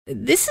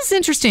This is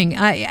interesting.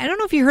 I don't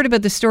know if you heard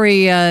about the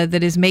story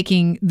that is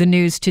making the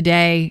news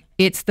today.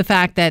 It's the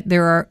fact that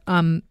there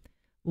are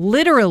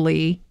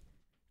literally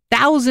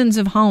thousands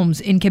of homes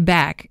in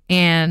Quebec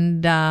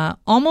and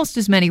almost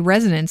as many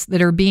residents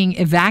that are being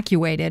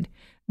evacuated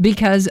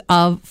because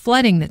of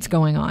flooding that's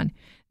going on.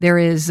 There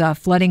is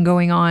flooding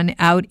going on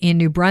out in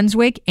New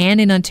Brunswick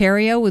and in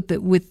Ontario with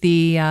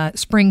the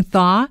spring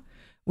thaw,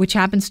 which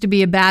happens to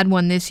be a bad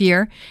one this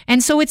year.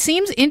 And so it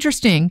seems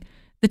interesting.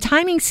 The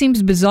timing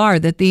seems bizarre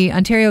that the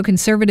Ontario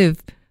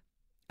Conservative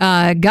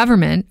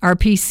government, our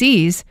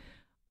PCs,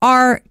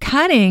 are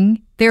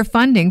cutting their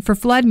funding for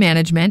flood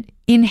management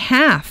in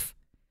half.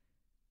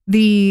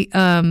 The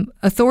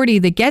authority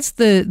that gets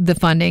the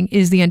funding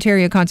is the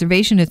Ontario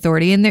Conservation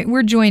Authority, and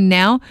we're joined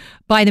now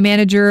by the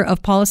Manager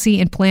of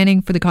Policy and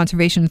Planning for the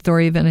Conservation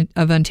Authority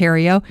of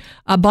Ontario,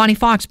 Bonnie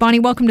Fox. Bonnie,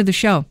 welcome to the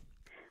show.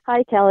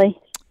 Hi, Kelly.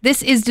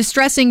 This is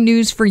distressing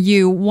news for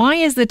you. Why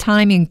is the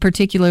timing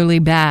particularly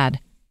bad?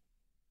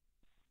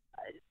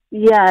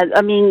 Yeah,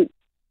 I mean,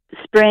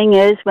 spring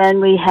is when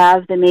we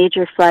have the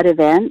major flood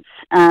events.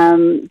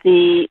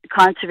 The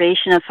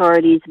Conservation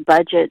Authority's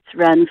budgets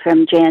run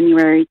from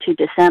January to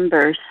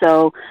December,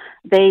 so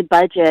they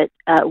budget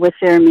with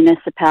their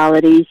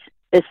municipalities,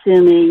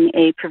 assuming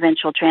a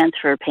provincial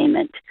transfer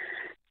payment.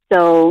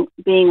 So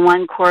being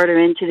one quarter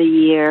into the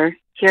year,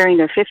 hearing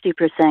their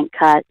 50%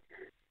 cut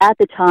at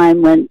the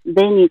time when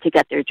they need to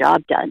get their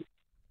job done.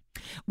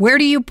 Where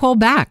do you pull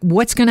back?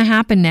 What's going to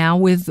happen now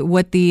with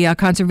what the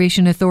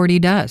Conservation Authority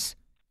does?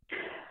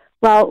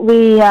 Well,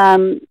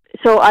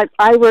 so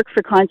I work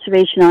for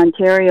Conservation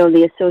Ontario,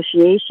 the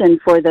association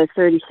for the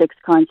 36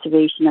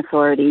 conservation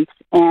authorities,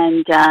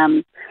 and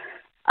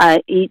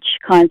each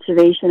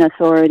conservation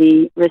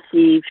authority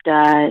received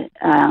a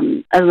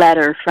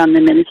letter from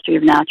the Ministry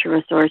of Natural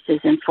Resources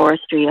and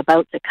Forestry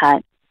about the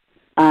cut.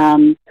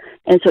 And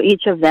so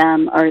each of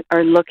them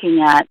are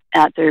looking at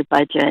their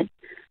budget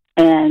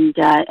and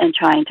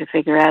trying to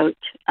figure out,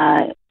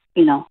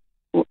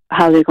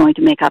 how they're going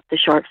to make up the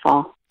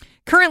shortfall.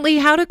 Currently,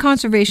 how do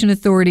conservation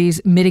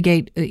authorities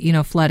mitigate,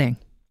 flooding?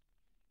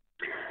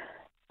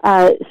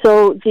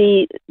 So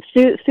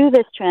through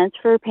this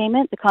transfer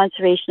payment, the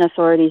conservation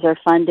authorities are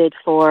funded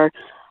for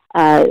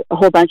a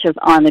whole bunch of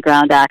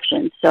on-the-ground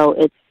actions. So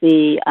it's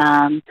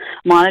the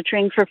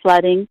monitoring for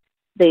flooding.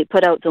 They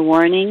put out the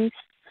warnings.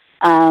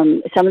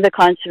 Some of the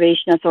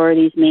conservation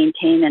authorities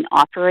maintain and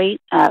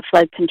operate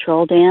flood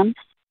control dams.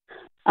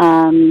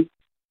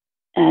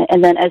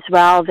 And then as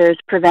well, there's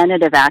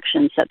preventative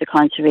actions that the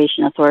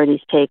conservation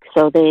authorities take.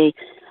 So they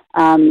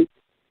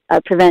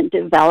prevent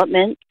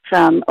development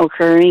from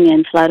occurring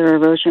in flood or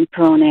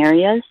erosion-prone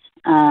areas.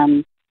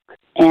 And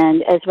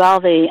as well,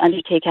 they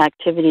undertake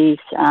activities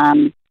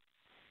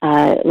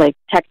like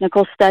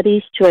technical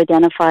studies to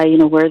identify,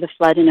 where the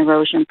flood and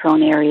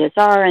erosion-prone areas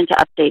are and to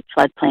update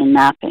floodplain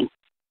mapping.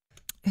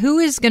 Who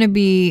is going to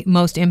be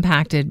most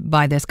impacted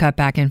by this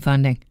cutback in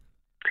funding?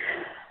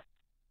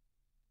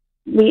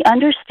 We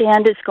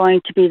understand it's going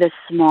to be the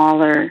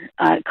smaller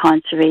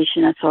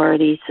conservation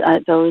authorities,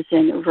 those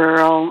in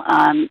rural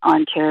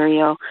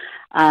Ontario.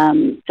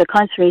 The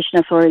conservation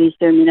authorities,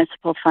 their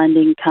municipal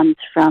funding comes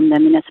from the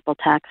municipal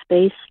tax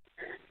base.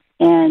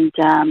 And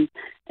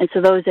so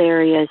those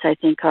areas, I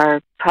think,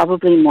 are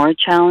probably more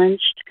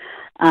challenged.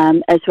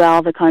 As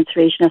well, the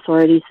conservation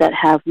authorities that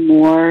have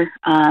more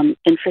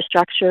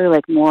infrastructure,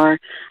 like more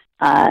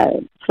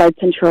flood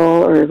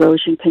control or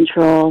erosion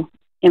control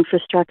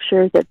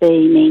infrastructure that they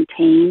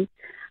maintain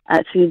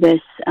through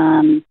this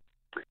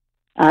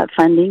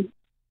funding.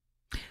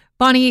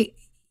 Bonnie,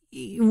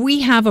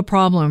 we have a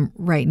problem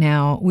right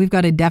now. We've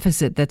got a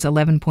deficit that's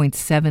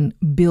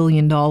 $11.7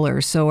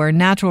 billion. So our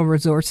Natural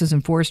Resources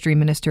and Forestry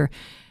Minister,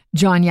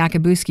 John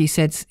Yakabuski,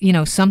 said,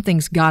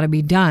 something's got to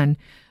be done.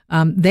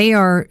 They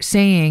are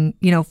saying,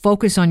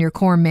 focus on your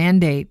core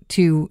mandate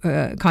to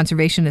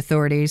conservation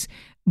authorities,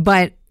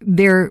 but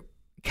they're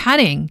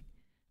cutting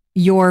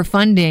your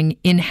funding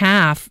in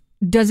half.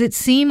 Does it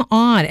seem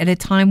odd at a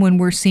time when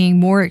we're seeing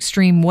more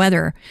extreme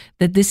weather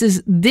that this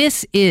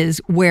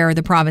is where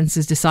the province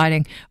is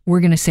deciding we're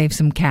going to save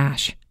some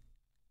cash?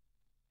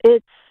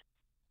 It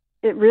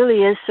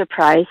really is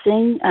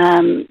surprising.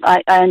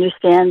 I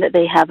understand that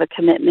they have a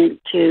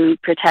commitment to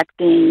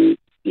protecting,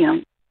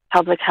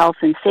 public health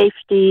and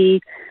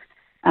safety,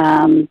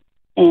 and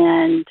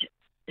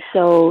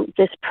so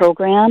this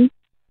program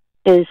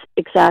is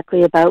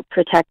exactly about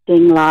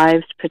protecting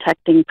lives,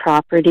 protecting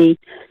property,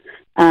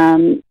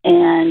 the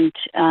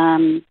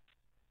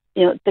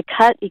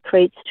cut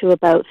equates to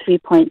about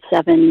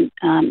 $3.7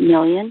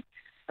 million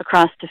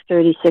across the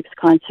 36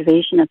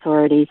 conservation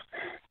authorities.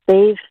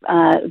 They've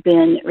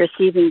been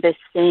receiving the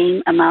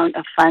same amount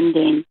of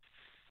funding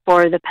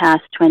for the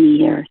past 20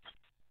 years,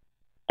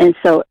 and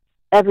so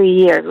every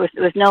year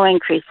with no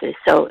increases.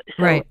 So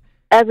right.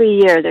 Every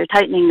year they're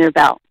tightening their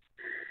belt.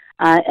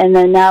 And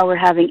then now we're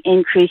having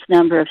increased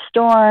number of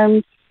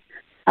storms,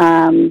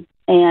 and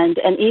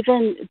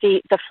even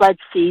the flood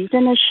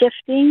season is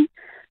shifting.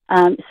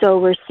 So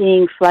we're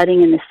seeing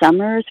flooding in the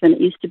summers when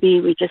it used to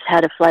be we just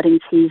had a flooding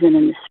season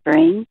in the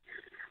spring.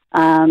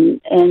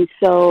 And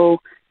so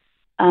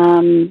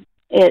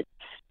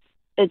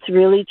it's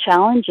really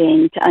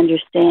challenging to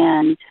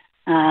understand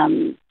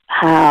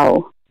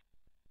how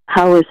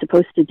we're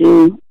supposed to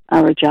do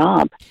our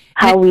job,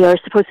 how we are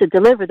supposed to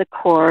deliver the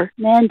core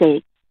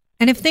mandate.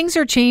 And if things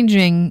are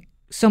changing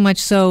so much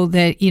so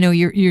that,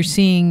 you're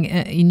seeing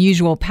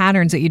unusual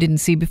patterns that you didn't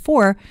see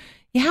before,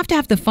 you have to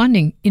have the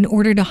funding in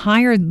order to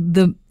hire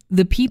the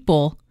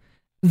people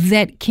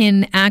that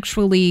can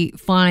actually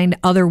find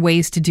other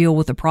ways to deal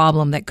with the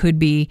problem that could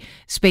be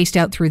spaced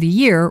out through the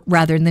year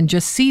rather than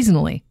just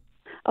seasonally.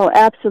 Oh,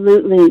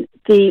 absolutely.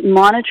 The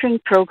monitoring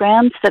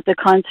programs that the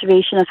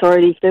conservation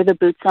authorities, they're the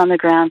boots on the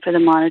ground for the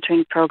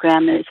monitoring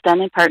program, and it's done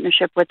in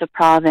partnership with the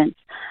province,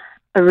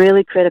 a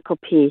really critical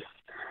piece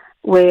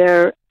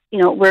where,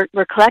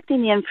 we're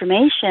collecting the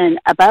information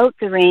about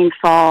the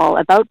rainfall,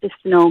 about the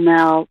snow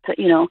melt,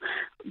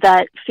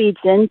 that feeds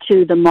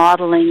into the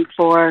modeling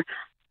for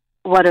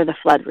what are the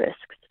flood risks.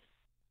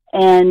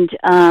 And,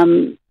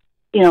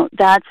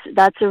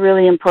 that's a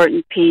really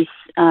important piece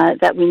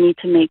that we need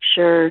to make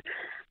sure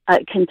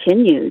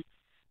continues.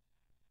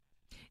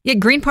 Yeah,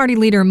 Green Party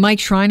leader Mike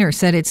Schreiner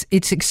said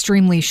it's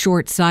extremely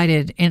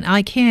short-sighted, and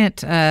I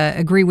can't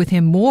agree with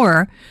him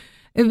more,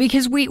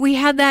 because we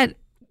had that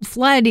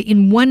flood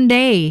in one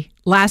day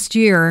last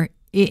year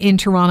in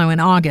Toronto in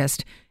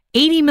August,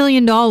 $80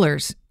 million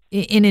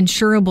in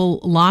insurable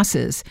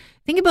losses.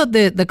 Think about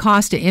the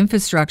cost to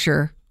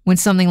infrastructure when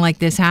something like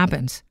this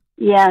happens.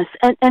 Yes,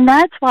 and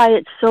that's why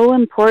it's so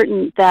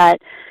important that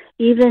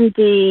even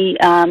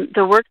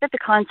the work that the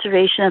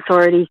conservation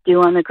authorities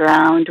do on the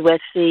ground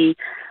with the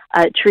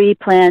tree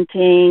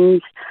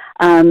plantings,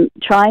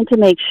 trying to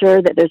make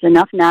sure that there's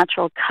enough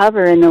natural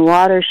cover in the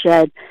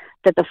watershed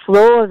that the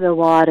flow of the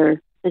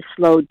water is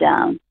slowed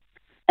down.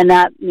 And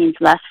that means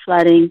less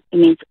flooding, it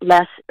means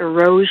less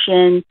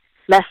erosion,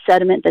 less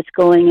sediment that's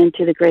going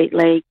into the Great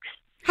Lakes.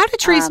 How do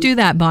trees do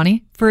that,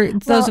 Bonnie, for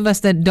those of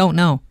us that don't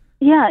know?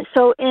 Yeah,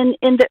 so in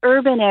the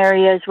urban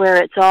areas where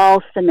it's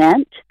all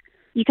cement,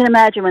 you can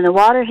imagine when the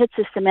water hits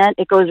the cement,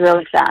 it goes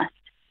really fast.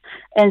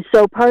 And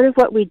so part of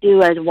what we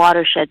do as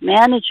watershed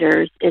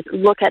managers is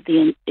look at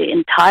the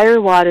entire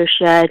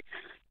watershed.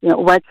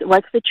 What's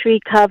the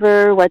tree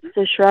cover, what's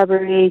the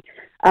shrubbery,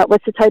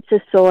 what's the types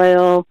of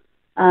soil,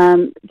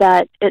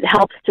 that it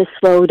helps to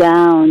slow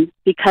down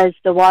because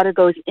the water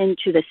goes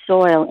into the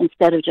soil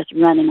instead of just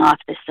running off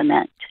the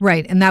cement.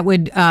 Right, and that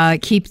would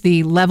keep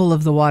the level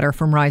of the water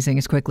from rising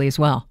as quickly as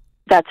well.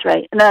 That's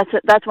right, and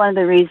that's one of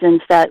the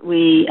reasons that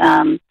we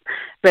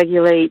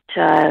regulate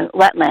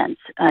wetlands,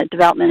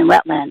 development in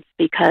wetlands,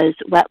 because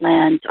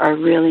wetlands are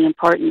really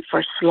important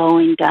for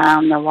slowing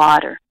down the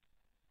water.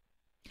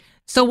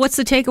 So what's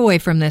the takeaway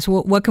from this?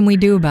 What can we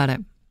do about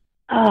it?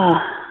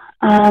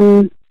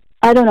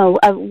 I don't know.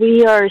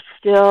 We are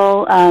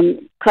still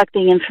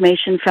collecting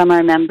information from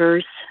our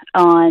members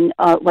on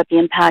what the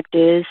impact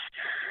is.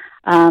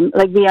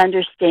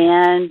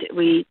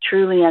 We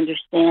truly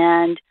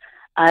understand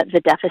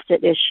the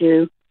deficit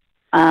issue.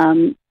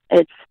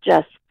 It's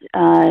just,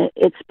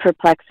 it's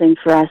perplexing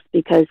for us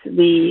because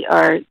we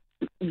are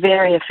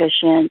very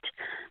efficient.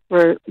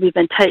 We've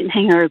been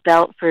tightening our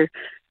belt for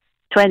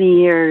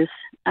 20 years.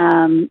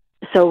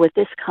 So with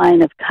this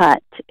kind of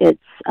cut, it's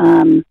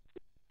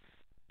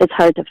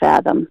hard to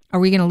fathom. Are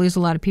we going to lose a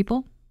lot of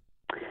people?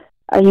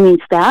 You mean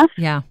staff?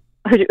 Yeah.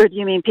 Or do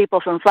you mean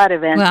people from flood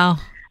events? Well,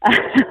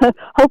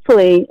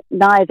 hopefully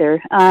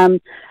neither.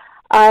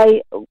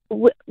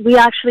 We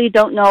actually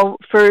don't know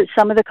for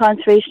some of the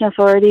conservation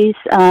authorities.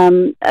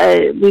 A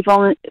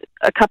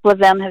couple of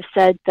them have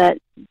said that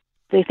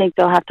they think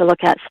they'll have to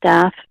look at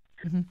staff.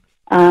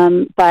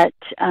 Mm-hmm. But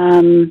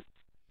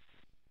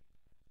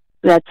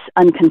that's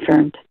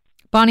unconfirmed.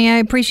 Bonnie, I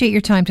appreciate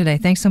your time today.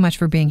 Thanks so much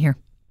for being here.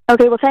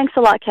 Okay, well, thanks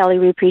a lot, Kelly.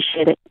 We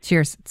appreciate it.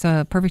 Cheers. It's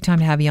a perfect time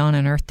to have you on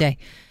Earth Day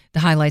to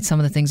highlight some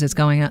of the things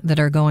that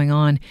are going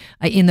on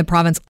in the province.